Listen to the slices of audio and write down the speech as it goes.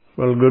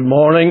Well, good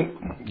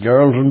morning,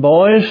 girls and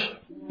boys.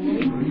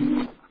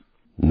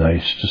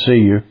 Nice to see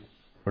you.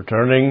 We're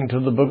turning to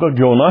the book of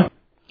Jonah.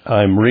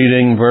 I'm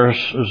reading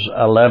verses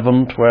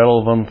 11,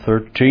 12, and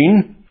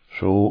 13,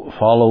 so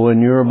follow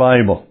in your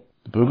Bible.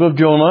 The book of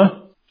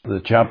Jonah,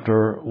 the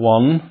chapter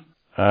 1,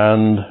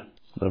 and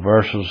the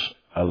verses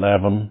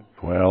 11,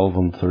 12,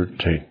 and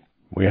 13.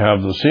 We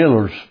have the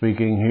sailors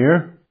speaking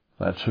here.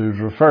 That's who's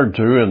referred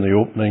to in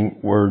the opening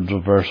words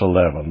of verse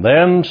 11.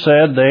 Then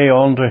said they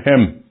unto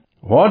him,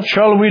 What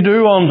shall we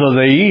do unto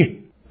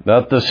thee,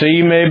 that the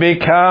sea may be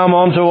calm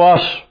unto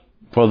us?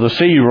 For the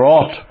sea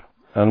wrought,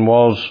 and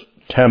was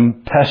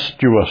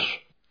tempestuous.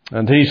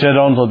 And he said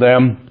unto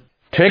them,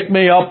 Take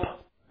me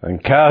up,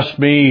 and cast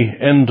me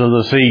into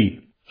the sea.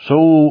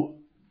 So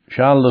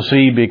shall the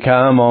sea be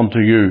calm unto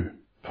you.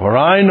 For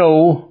I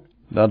know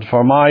that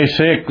for my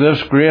sake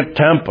this great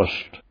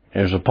tempest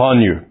is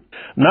upon you.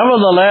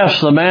 Nevertheless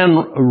the men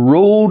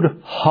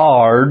rowed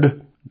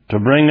hard to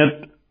bring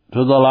it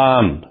to the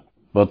land.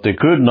 But they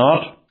could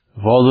not,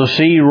 for the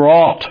sea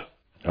wrought,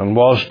 and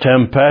was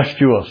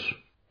tempestuous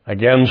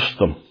against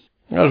them.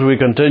 As we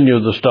continue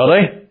the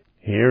study,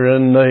 here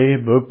in the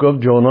book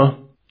of Jonah,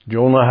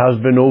 Jonah has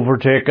been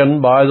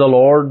overtaken by the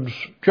Lord's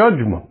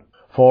judgment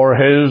for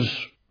his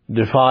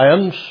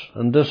defiance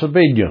and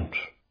disobedience,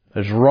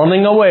 his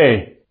running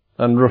away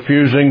and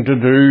refusing to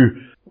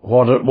do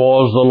what it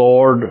was the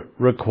Lord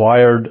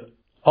required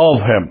of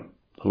him.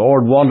 The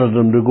Lord wanted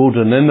him to go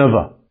to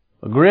Nineveh,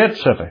 a great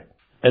city.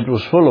 It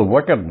was full of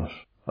wickedness,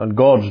 and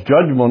God's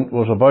judgment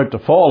was about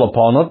to fall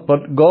upon it,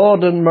 but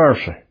God in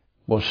mercy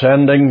was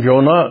sending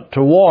Jonah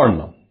to warn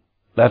them,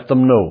 let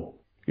them know.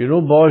 You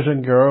know, boys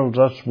and girls,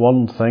 that's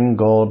one thing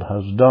God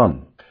has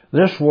done.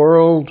 This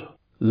world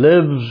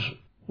lives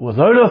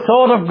without a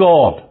thought of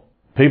God.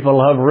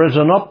 People have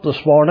risen up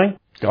this morning,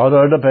 got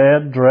out of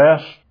bed,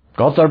 dressed,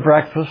 got their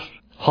breakfast,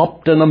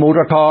 hopped in a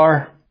motor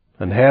car,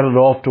 and headed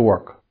off to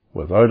work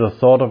without a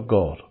thought of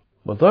God.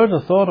 Without a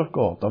thought of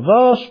God. The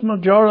vast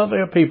majority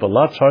of people,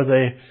 that's how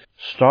they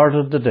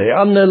started the day.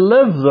 And they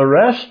live the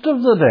rest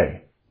of the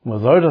day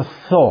without a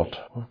thought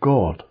of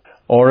God,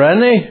 or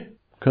any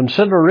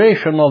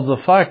consideration of the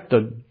fact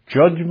that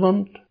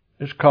judgment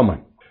is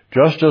coming.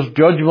 Just as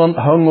judgment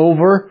hung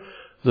over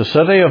the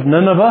city of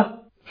Nineveh,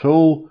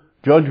 so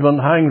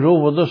judgment hangs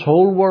over this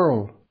whole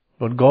world.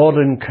 But God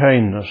in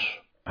kindness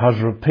has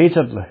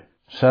repeatedly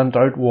sent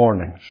out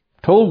warnings,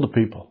 told the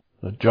people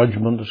that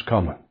judgment is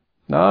coming.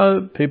 Now,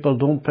 people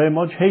don't pay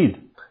much heed.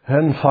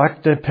 In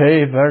fact, they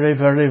pay very,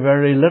 very,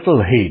 very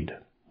little heed.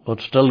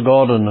 But still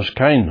God in His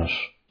kindness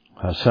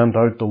has sent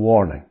out the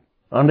warning.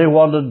 And He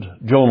wanted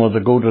Jonah to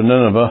go to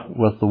Nineveh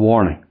with the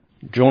warning.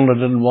 Jonah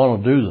didn't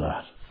want to do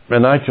that.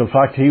 In actual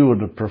fact, he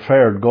would have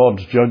preferred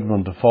God's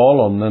judgment to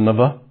fall on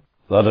Nineveh,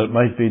 that it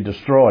might be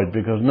destroyed,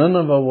 because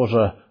Nineveh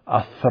was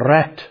a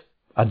threat,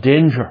 a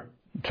danger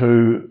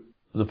to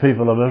the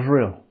people of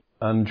Israel.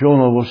 And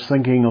Jonah was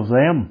thinking of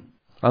them,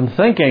 and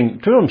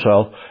thinking to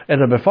himself,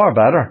 it'd be far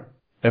better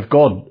if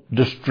God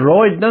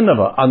destroyed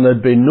Nineveh and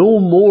there'd be no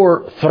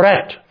more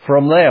threat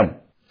from them.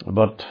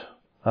 But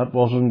that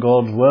wasn't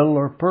God's will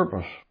or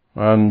purpose.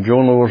 And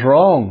Jonah was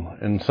wrong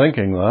in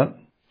thinking that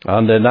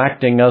and in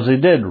acting as he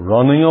did,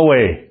 running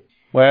away.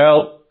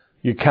 Well,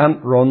 you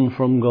can't run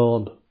from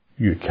God.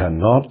 You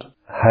cannot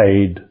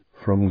hide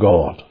from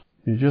God.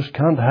 You just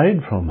can't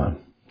hide from Him.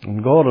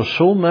 And God has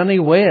so many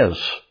ways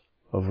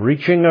of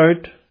reaching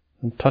out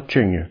and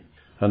touching you.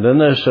 And in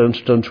this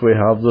instance, we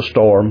have the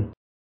storm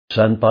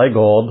sent by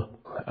God,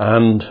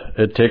 and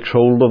it takes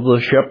hold of the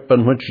ship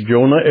in which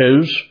Jonah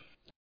is,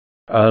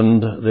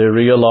 and they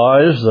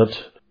realize that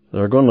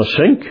they're going to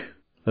sink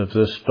if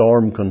this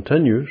storm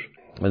continues.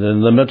 And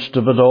in the midst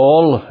of it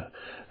all,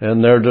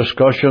 in their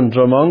discussions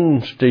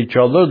amongst each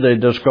other, they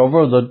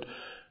discover that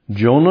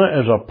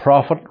Jonah is a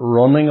prophet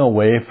running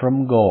away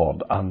from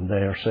God, and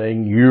they're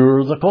saying,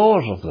 You're the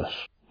cause of this.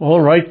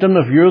 All right then,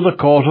 if you're the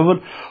cause of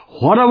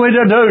it, what are we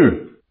to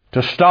do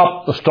to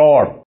stop the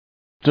storm,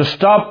 to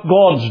stop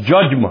God's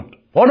judgment?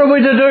 What are we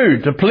to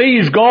do to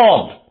please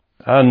God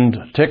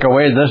and take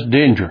away this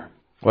danger?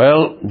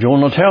 Well,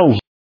 Jonah tells,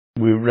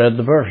 we read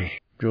the verses.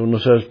 Jonah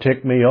says,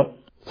 Take me up,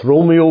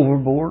 throw me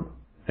overboard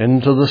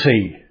into the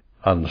sea,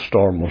 and the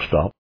storm will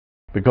stop.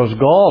 Because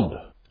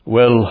God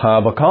will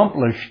have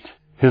accomplished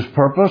His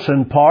purpose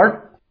in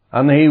part,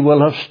 and He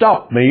will have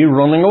stopped me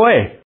running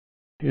away.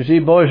 You see,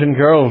 boys and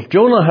girls,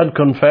 Jonah had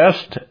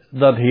confessed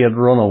that he had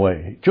run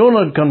away.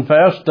 Jonah had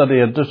confessed that he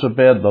had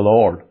disobeyed the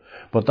Lord.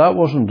 But that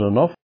wasn't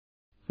enough.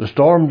 The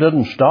storm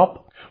didn't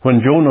stop.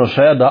 When Jonah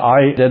said that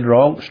I did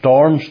wrong,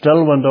 storm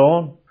still went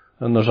on.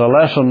 And there's a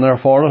lesson there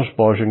for us,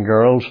 boys and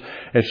girls.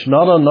 It's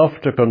not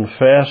enough to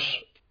confess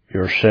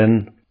your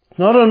sin. It's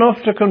not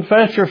enough to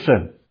confess your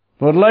sin.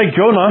 But like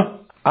Jonah,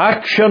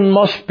 action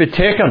must be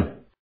taken.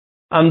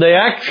 And the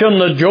action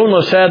that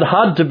Jonah said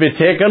had to be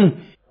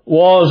taken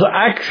was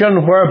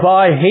action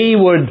whereby he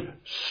would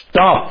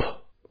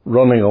stop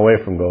running away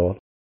from God.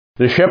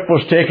 The ship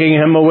was taking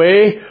him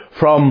away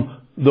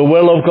from the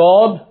will of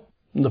God,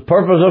 the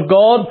purpose of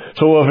God.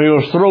 So if he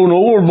was thrown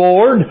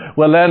overboard,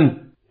 well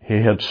then,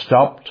 He had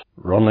stopped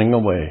running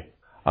away,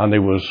 and he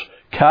was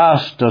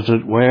cast, as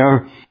it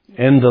were,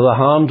 into the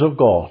hands of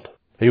God.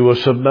 He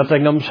was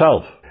submitting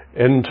himself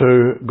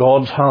into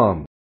God's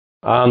hand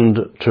and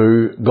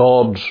to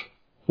God's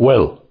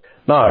will.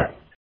 Now,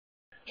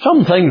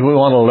 some things we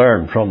want to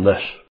learn from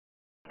this.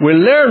 We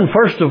learn,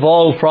 first of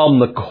all, from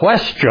the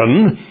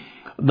question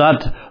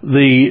that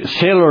the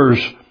sailors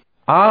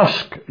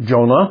asked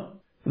Jonah.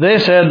 They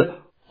said,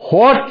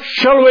 "What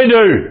shall we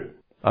do?"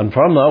 And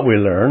from that we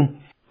learn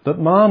that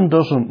man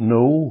doesn't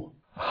know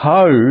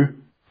how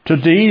to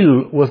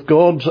deal with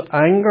God's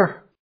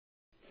anger.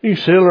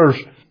 These sailors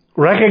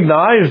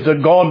recognized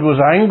that God was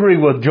angry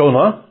with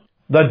Jonah,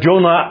 that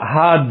Jonah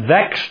had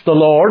vexed the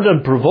Lord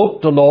and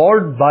provoked the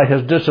Lord by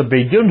his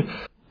disobedience.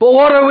 But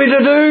what are we to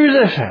do,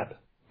 they said.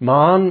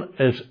 Man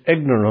is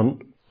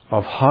ignorant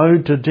of how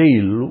to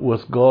deal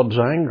with God's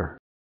anger.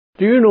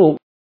 Do you know,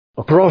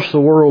 across the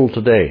world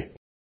today,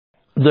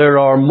 there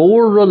are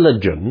more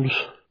religions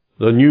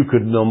than you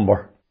could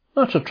number.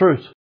 That's the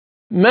truth.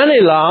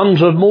 Many lands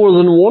have more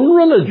than one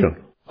religion.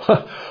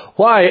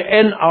 Why,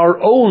 in our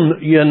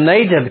own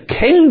United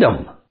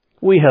Kingdom,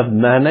 we have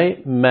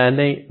many,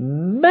 many,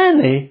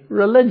 many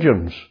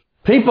religions.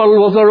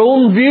 People with their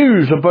own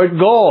views about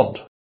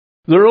God.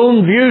 Their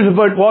own views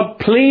about what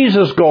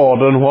pleases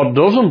God and what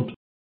doesn't.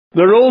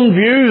 Their own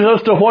views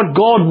as to what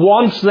God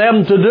wants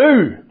them to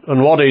do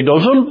and what He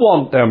doesn't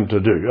want them to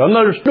do. And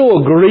there's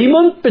no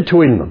agreement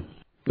between them.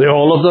 They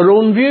all have their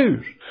own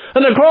views.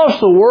 And across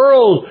the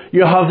world,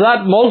 you have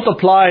that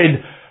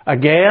multiplied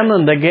again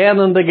and again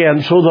and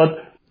again, so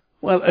that,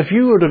 well, if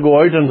you were to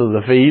go out into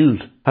the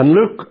field and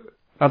look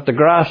at the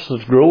grass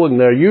that's growing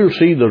there, you'll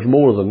see there's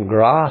more than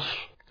grass.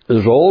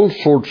 There's all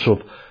sorts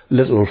of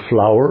little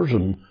flowers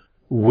and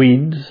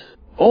weeds,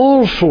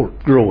 all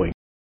sorts growing.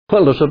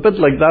 Well, it's a bit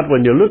like that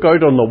when you look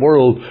out on the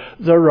world.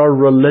 There are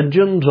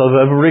religions of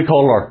every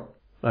colour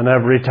and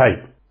every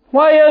type.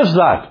 Why is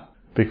that?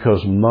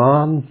 Because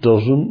man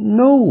doesn't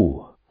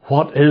know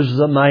what is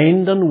the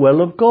mind and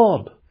will of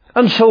God.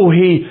 And so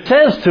he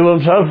says to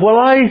himself, well,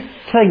 I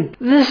think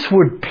this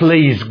would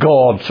please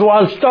God, so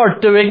I'll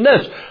start doing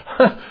this.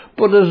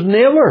 But his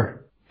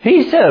neighbour,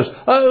 he says,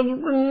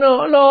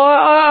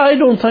 I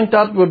don't think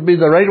that would be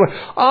the right way.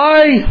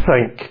 I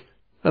think.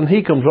 And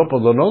he comes up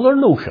with another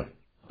notion.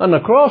 And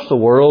across the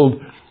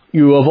world,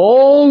 you have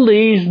all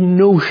these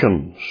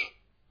notions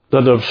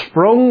that have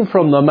sprung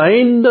from the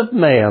mind of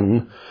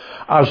men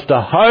as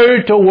to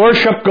how to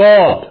worship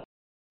God.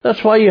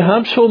 That's why you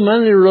have so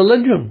many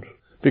religions,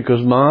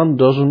 because man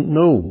doesn't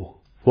know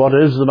what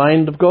is the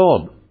mind of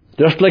God.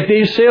 Just like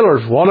these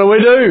sailors, what do we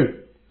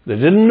do? They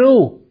didn't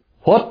know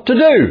what to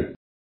do.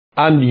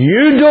 And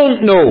you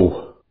don't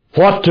know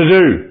what to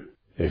do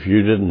if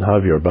you didn't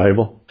have your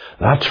Bible.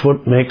 That's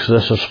what makes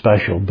this a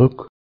special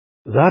book.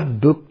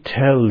 That book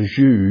tells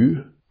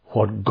you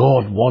what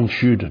God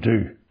wants you to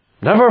do.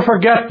 Never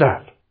forget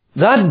that.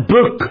 That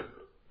book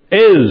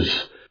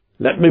is,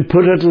 let me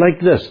put it like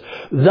this,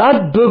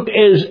 that book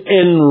is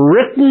in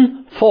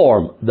written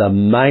form the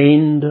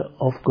mind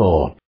of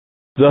God.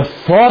 The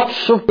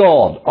thoughts of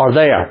God are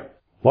there.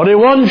 What He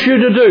wants you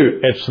to do,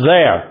 it's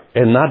there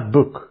in that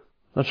book.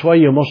 That's why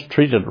you must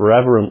treat it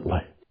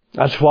reverently.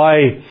 That's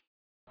why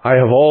I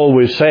have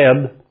always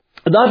said,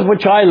 that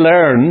which I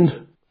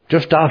learned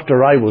just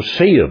after I was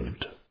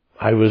saved,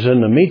 I was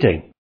in a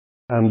meeting,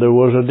 and there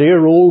was a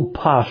dear old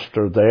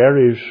pastor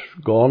there. He's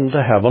gone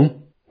to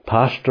heaven,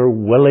 Pastor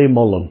Willie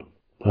Mullen,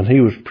 and he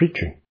was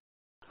preaching.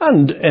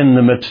 And in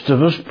the midst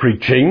of his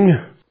preaching,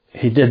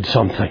 he did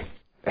something.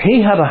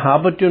 He had a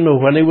habit,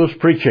 when he was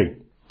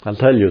preaching. I'll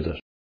tell you this.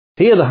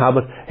 He had a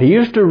habit. He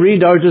used to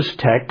read out his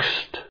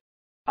text,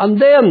 and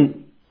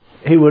then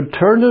he would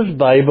turn his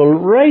Bible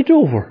right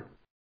over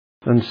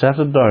and set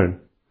it down.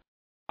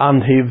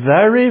 And he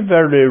very,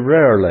 very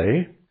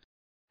rarely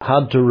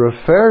had to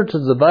refer to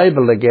the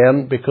Bible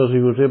again, because he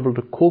was able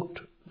to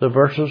quote the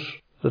verses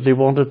that he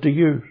wanted to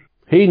use.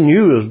 He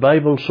knew his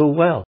Bible so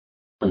well.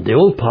 And the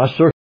old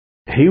pastor,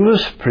 he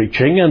was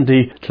preaching, and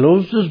he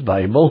closed his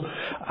Bible,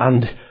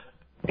 and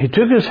he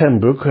took his hymn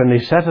book and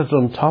he set it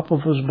on top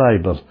of his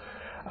Bible.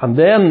 And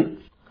then,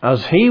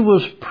 as he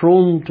was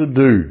prone to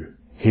do,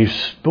 he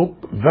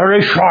spoke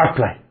very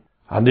sharply.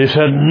 And he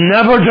said,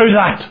 "Never do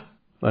that."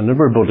 And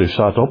everybody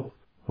sat up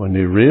when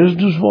he raised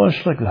his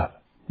voice like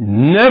that.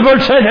 Never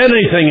said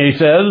anything, he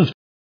says,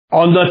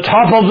 on the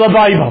top of the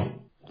Bible.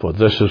 For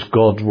this is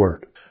God's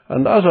Word.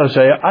 And as I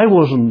say, I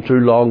wasn't too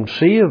long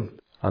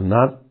saved. And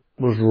that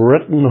was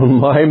written on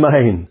my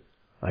mind.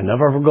 I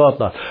never forgot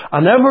that.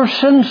 And ever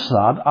since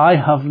that, I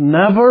have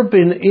never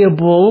been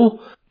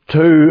able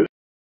to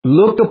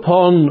look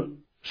upon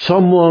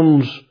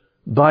someone's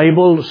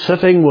Bible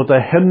sitting with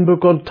a hymn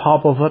book on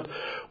top of it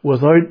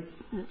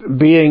without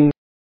being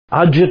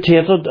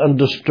agitated and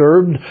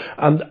disturbed,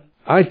 and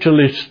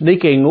actually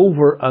sneaking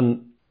over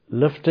and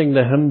lifting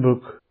the hymn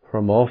book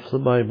from off the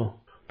Bible.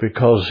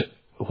 Because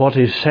what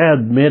he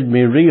said made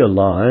me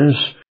realize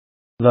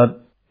that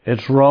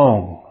it's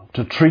wrong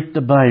to treat the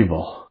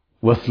Bible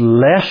with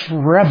less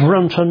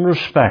reverence and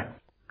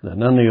respect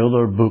than any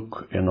other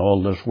book in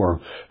all this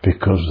world,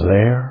 because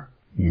there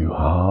you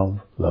have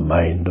the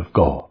mind of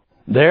God.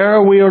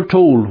 There we are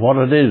told what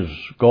it is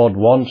God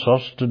wants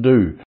us to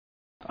do,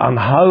 and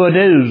how it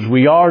is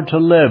we are to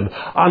live,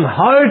 and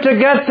how to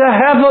get to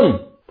heaven.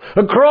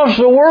 Across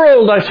the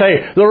world, I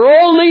say, there are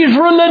all these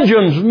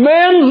religions,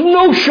 men's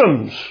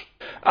notions,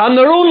 and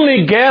they're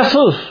only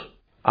guesses,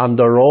 and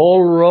they're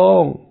all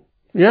wrong.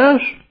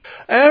 Yes,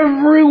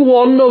 every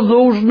one of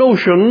those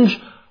notions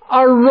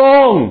are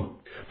wrong,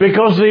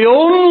 because the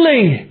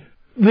only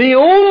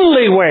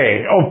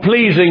way of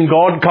pleasing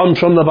God comes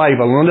from the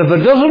Bible. And if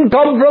it doesn't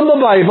come from the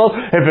Bible,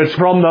 if it's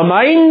from the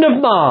mind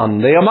of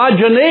man, the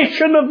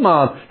imagination of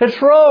man,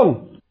 it's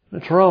wrong.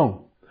 It's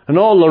wrong. And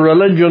all the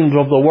religions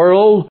of the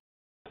world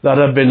that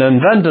have been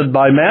invented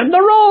by men,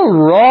 they're all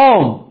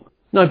wrong.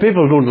 Now,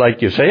 people don't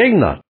like you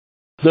saying that.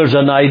 There's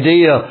an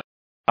idea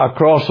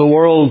across the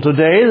world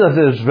today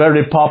that is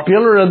very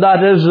popular, and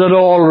that is that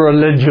all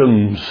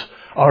religions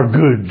are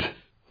good.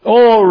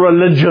 All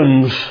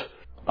religions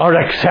are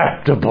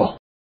acceptable.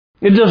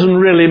 It doesn't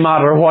really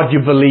matter what you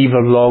believe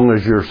as long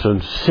as you're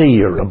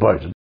sincere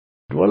about it.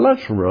 Well,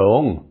 that's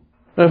wrong.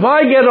 If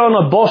I get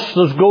on a bus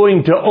that's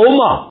going to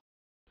Omagh,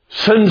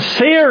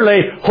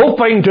 sincerely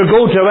hoping to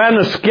go to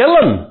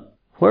Enniskillen,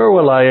 where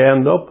will I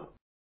end up?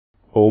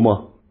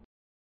 Omagh.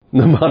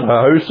 No matter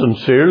how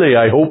sincerely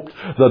I hoped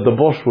that the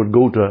bus would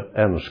go to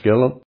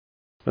Enniskillen.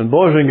 And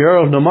boys and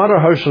girls, no matter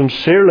how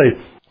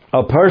sincerely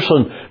a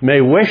person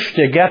may wish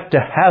to get to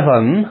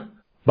heaven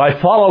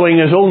by following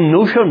his own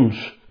notions,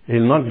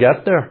 he'll not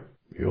get there.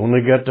 You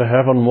only get to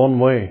heaven one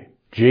way.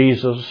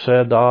 Jesus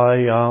said,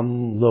 I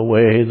am the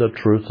way, the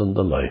truth, and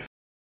the life.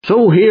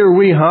 So here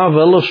we have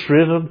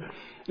illustrated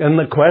in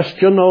the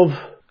question of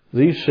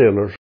these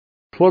sailors.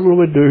 What will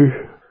we do?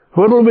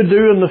 What will we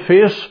do in the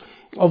face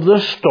of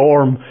this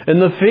storm, in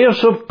the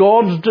face of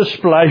God's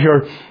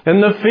displeasure,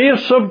 in the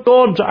face of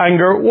God's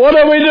anger? What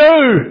do we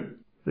do?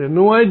 They have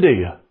no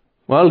idea.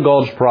 Well,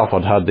 God's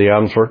prophet had the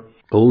answer.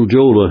 Old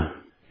Jonah,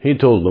 he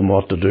told them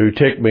what to do.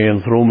 Take me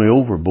and throw me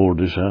overboard,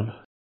 he said.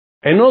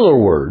 In other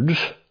words,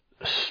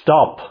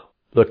 stop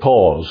the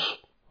cause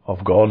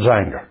of God's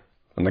anger.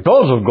 And the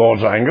cause of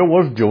God's anger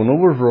was Jonah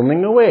was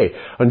running away.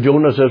 And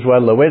Jonah says,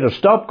 well, the way to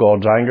stop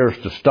God's anger is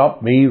to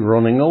stop me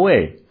running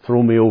away.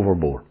 Throw me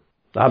overboard.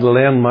 That'll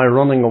end my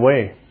running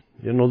away.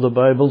 You know, the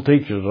Bible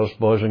teaches us,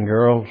 boys and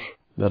girls,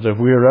 that if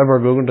we are ever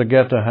going to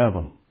get to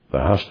heaven,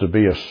 there has to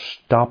be a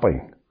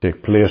stopping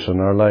take place in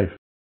our life.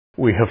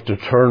 We have to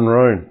turn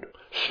round,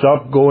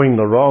 stop going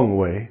the wrong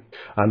way,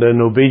 and in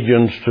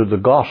obedience to the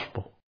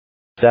gospel,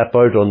 step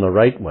out on the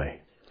right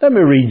way. Let me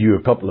read you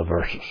a couple of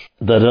verses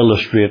that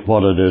illustrate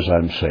what it is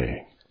I'm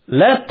saying.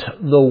 Let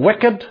the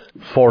wicked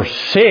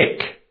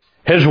forsake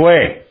his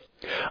way,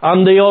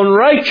 and the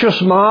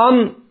unrighteous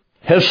man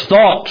his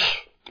thoughts,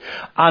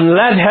 and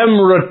let him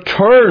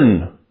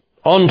return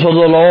unto the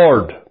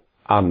Lord,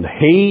 and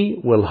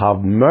he will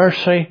have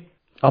mercy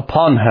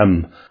upon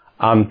him,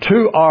 and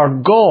to our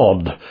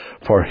God,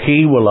 for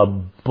he will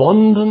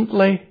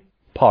abundantly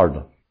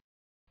pardon.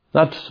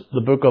 That's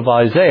the book of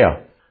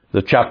Isaiah,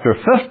 the chapter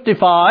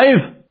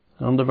 55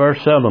 and the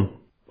verse 7.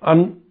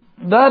 And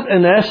that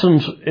in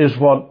essence is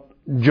what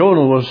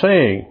Jonah was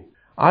saying.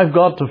 I've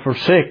got to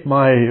forsake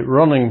my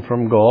running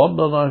from God,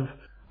 and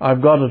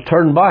I've got to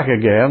turn back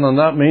again, and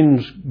that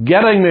means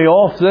getting me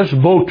off this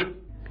boat,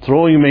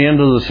 throwing me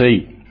into the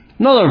sea.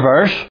 Another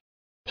verse,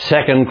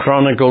 2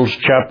 Chronicles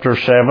chapter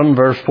 7,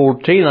 verse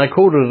 14. I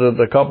quoted it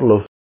a couple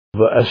of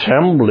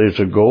assemblies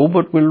ago,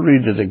 but we'll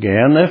read it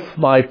again. If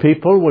my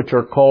people, which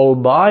are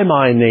called by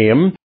my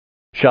name,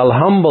 shall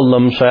humble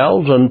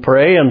themselves and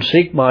pray and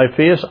seek my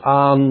face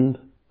and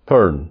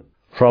turn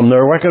from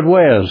their wicked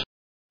ways,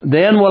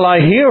 then will I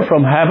hear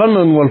from heaven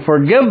and will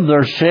forgive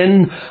their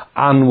sin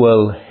and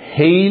will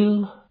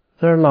heal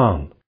their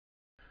land.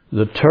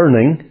 The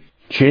turning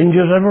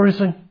changes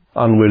everything.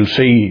 And we'll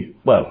see,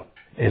 well,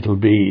 it'll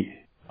be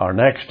our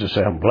next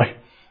assembly.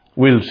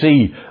 We'll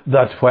see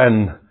that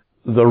when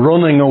the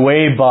running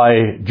away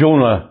by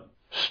Jonah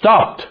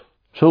stopped,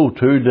 so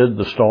too did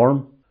the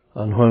storm.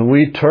 And when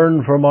we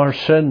turn from our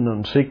sin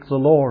and seek the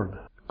Lord,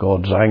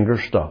 God's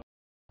anger stops.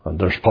 And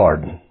there's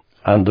pardon.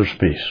 And there's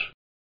peace.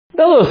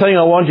 Another thing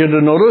I want you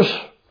to notice,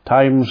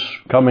 time's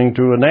coming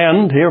to an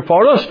end here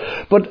for us,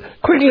 but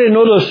quickly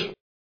notice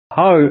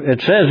how it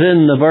says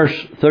in the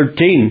verse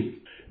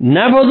 13,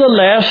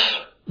 nevertheless,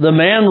 the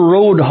men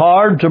rowed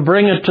hard to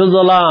bring it to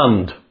the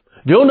land.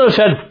 Jonah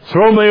said,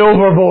 throw me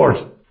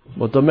overboard.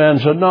 But the men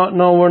said,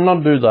 no, we'll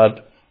not do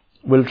that.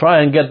 We'll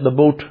try and get the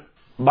boat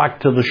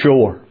back to the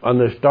shore. And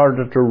they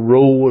started to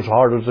row as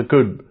hard as they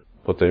could,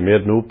 but they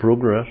made no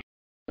progress.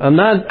 And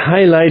that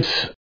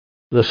highlights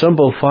the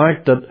simple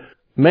fact that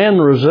men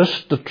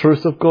resist the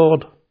truth of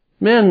God.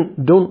 Men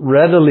don't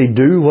readily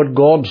do what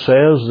God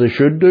says they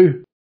should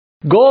do.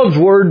 God's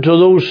word to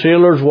those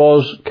sailors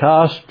was,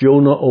 cast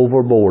Jonah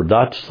overboard.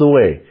 That's the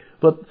way.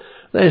 But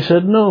they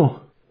said,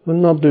 no, we'll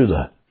not do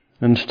that.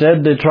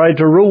 Instead, they tried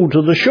to row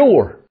to the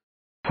shore.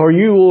 For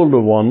you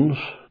older ones,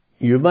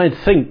 you might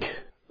think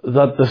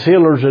that the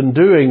sailors in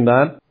doing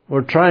that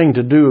were trying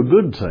to do a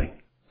good thing.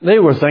 They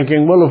were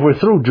thinking, well, if we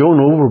throw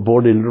Jonah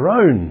overboard, he'll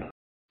drown.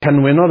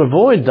 Can we not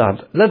avoid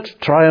that? Let's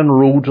try and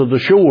row to the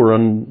shore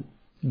and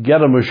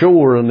get him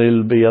ashore and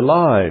he'll be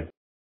alive.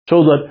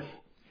 So that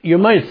you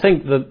might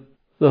think that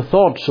the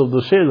thoughts of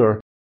the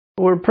sailor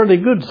were pretty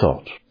good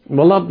thoughts.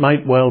 Well, that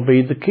might well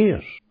be the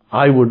case.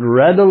 I would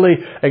readily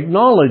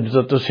acknowledge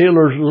that the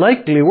sailors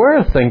likely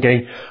were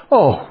thinking,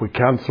 oh, we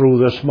can't throw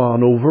this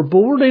man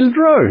overboard, he'll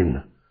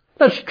drown.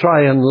 Let's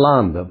try and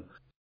land him.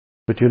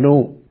 But you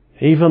know,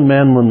 even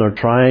men, when they're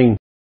trying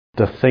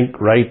to think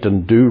right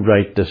and do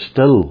right, they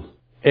still,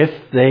 if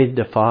they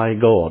defy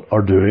God,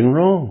 are doing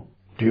wrong.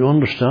 Do you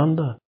understand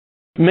that?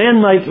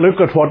 Men might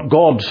look at what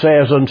God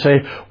says and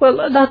say,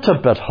 well, that's a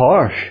bit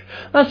harsh.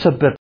 That's a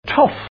bit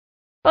tough.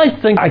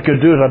 I think I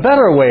could do it a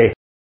better way.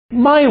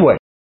 My way.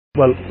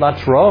 Well,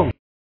 that's wrong.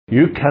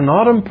 You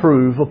cannot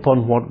improve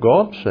upon what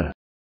God said.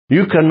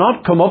 You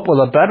cannot come up with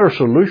a better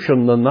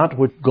solution than that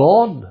which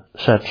God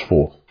sets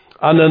forth.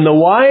 And in the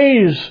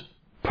wise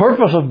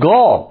purpose of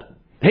God,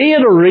 He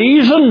had a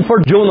reason for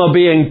Jonah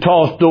being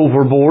tossed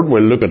overboard.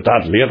 We'll look at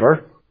that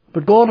later.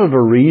 But God had a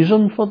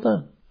reason for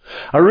that.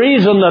 A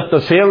reason that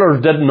the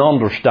sailors didn't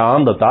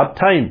understand at that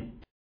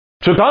time.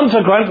 So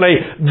consequently,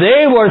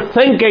 they were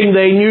thinking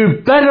they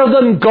knew better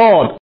than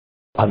God.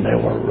 And they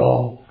were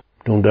wrong.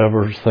 Don't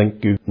ever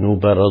think you know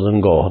better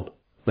than God.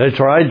 They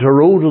tried to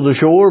row to the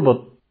shore,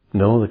 but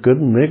no, they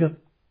couldn't make it.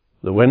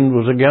 The wind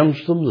was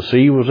against them, the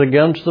sea was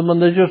against them,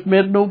 and they just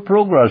made no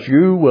progress.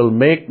 You will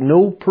make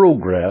no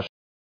progress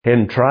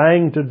in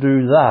trying to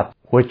do that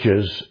which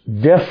is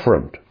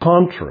different,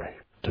 contrary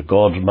to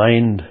God's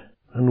mind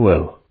and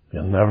will.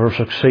 You'll never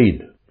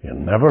succeed.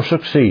 You'll never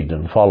succeed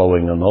in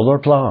following another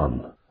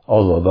plan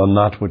other than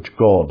that which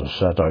God has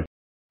set out.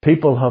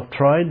 People have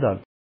tried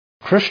that.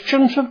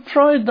 Christians have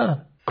tried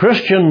that.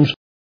 Christians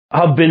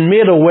have been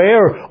made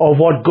aware of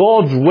what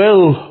God's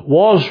will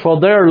was for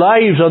their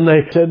lives, and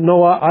they said,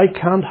 no, I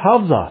can't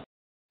have that.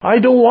 I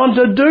don't want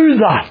to do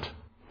that.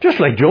 Just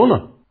like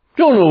Jonah.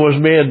 Jonah was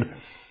made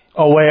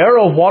aware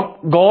of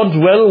what God's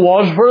will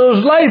was for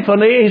his life,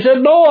 and he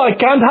said, no, I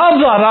can't have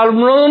that. I'm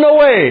running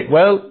away.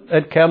 Well,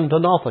 it came to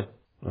nothing.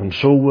 And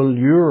so will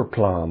your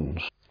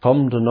plans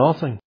come to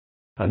nothing,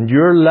 and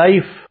your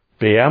life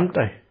be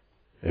empty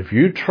if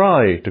you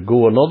try to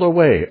go another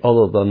way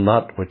other than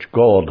that which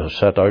God has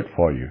set out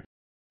for you.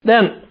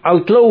 Then,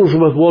 I'll close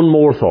with one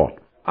more thought.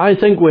 I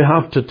think we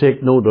have to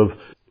take note of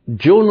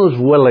Jonah's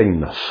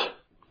willingness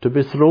to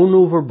be thrown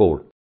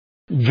overboard.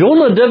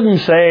 Jonah didn't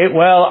say,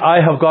 well, I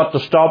have got to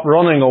stop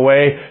running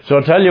away, so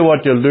I'll tell you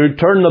what you'll do,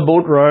 turn the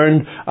boat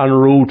round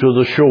and row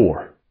to the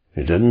shore.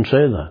 He didn't say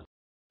that,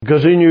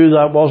 because he knew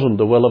that wasn't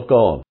the will of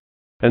God.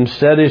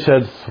 Instead, he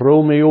said,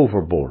 throw me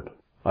overboard.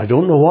 I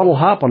don't know what will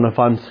happen if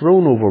I'm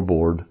thrown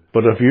overboard,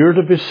 but if you're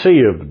to be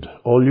saved,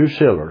 all you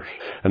sailors,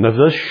 and if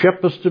this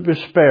ship is to be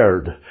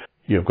spared,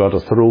 you've got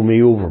to throw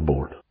me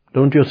overboard.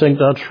 Don't you think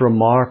that's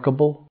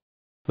remarkable?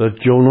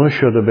 That Jonah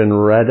should have been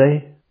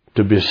ready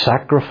to be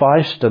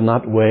sacrificed in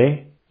that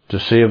way to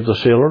save the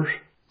sailors?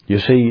 You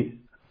see,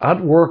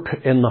 at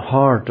work in the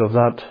heart of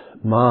that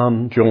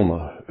man,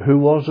 Jonah, who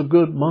was a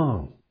good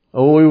man.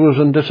 Oh, he was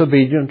in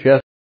disobedience,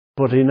 yes,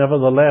 but he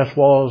nevertheless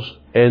was,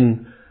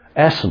 in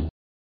essence,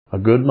 a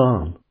good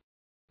man.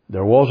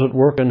 There was at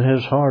work in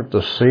his heart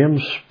the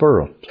same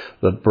Spirit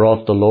that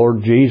brought the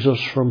Lord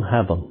Jesus from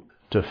heaven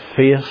to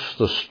face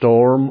the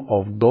storm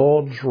of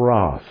God's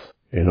wrath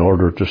in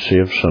order to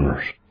save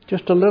sinners.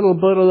 Just a little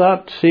bit of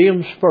that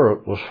same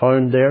Spirit was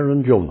found there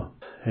in Jonah.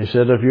 He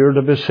said, if you're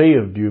to be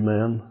saved, you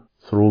men,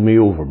 throw me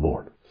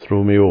overboard.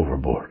 Throw me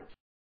overboard.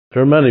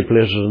 There are many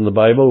places in the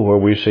Bible where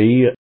we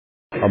see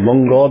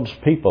among God's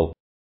people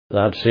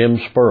that same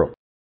Spirit.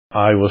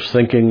 I was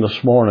thinking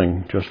this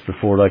morning, just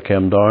before I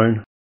came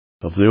down,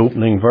 of the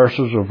opening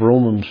verses of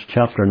Romans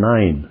chapter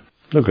 9.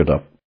 Look it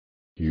up.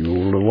 You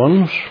older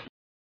ones.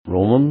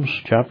 Romans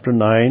chapter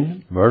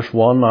 9, verse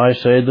 1, I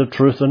say the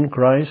truth in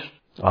Christ.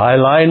 I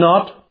lie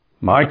not,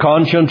 my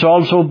conscience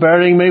also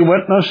bearing me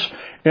witness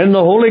in the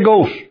Holy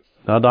Ghost,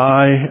 that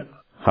I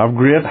have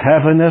great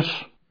heaviness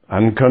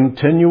and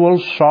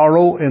continual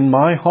sorrow in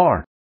my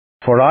heart.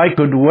 For I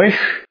could wish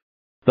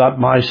that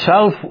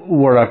myself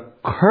were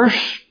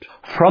accursed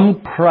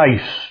from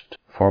Christ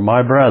for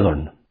my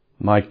brethren,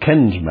 my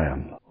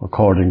kinsmen,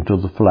 according to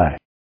the flesh.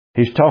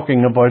 He's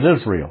talking about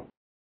Israel,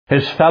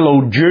 his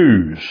fellow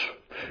Jews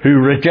who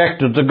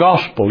rejected the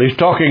gospel. He's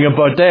talking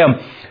about them,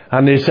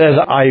 and he says,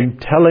 I'm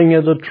telling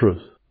you the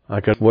truth.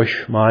 I could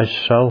wish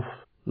myself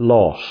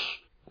lost,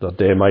 that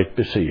they might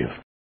be saved.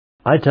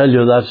 I tell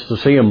you, that's the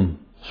same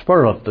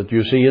spirit that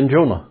you see in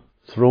Jonah.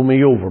 Throw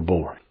me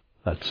overboard.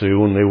 That's the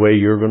only way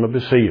you're going to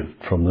be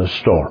saved from this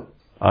storm.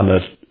 And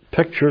it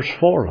pictures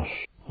for us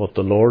what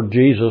the Lord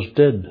Jesus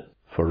did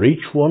for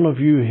each one of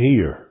you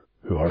here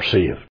who are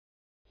saved.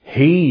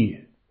 He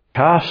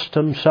cast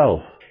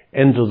himself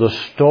into the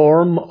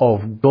storm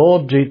of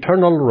God's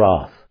eternal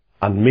wrath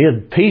and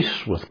made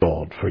peace with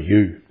God for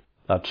you.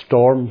 That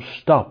storm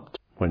stopped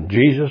when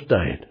Jesus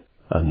died,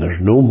 and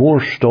there's no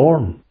more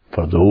storm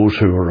for those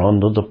who are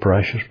under the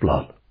precious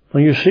blood. Are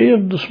you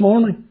saved this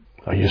morning?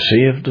 Are you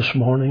saved this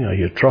morning? Are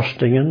you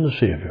trusting in the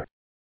Saviour?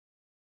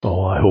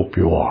 Oh, I hope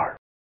you are.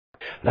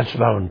 Let's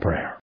bow in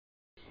prayer.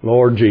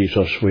 Lord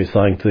Jesus, we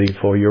thank Thee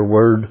for your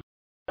word.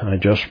 I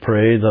just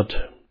pray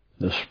that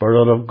the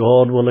Spirit of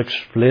God will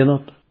explain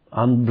it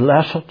and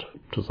bless it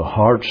to the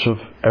hearts of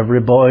every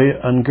boy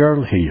and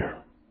girl here,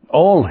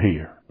 all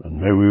here,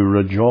 and may we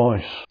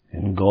rejoice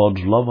in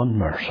God's love and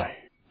mercy.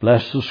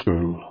 Bless the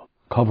school.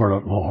 Cover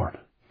it, Lord.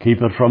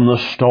 Keep it from the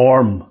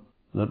storm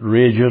that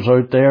rages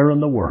out there in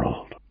the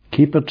world.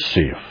 Keep it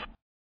safe.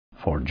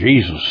 For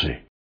Jesus'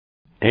 sake.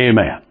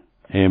 Amen.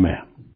 Amen.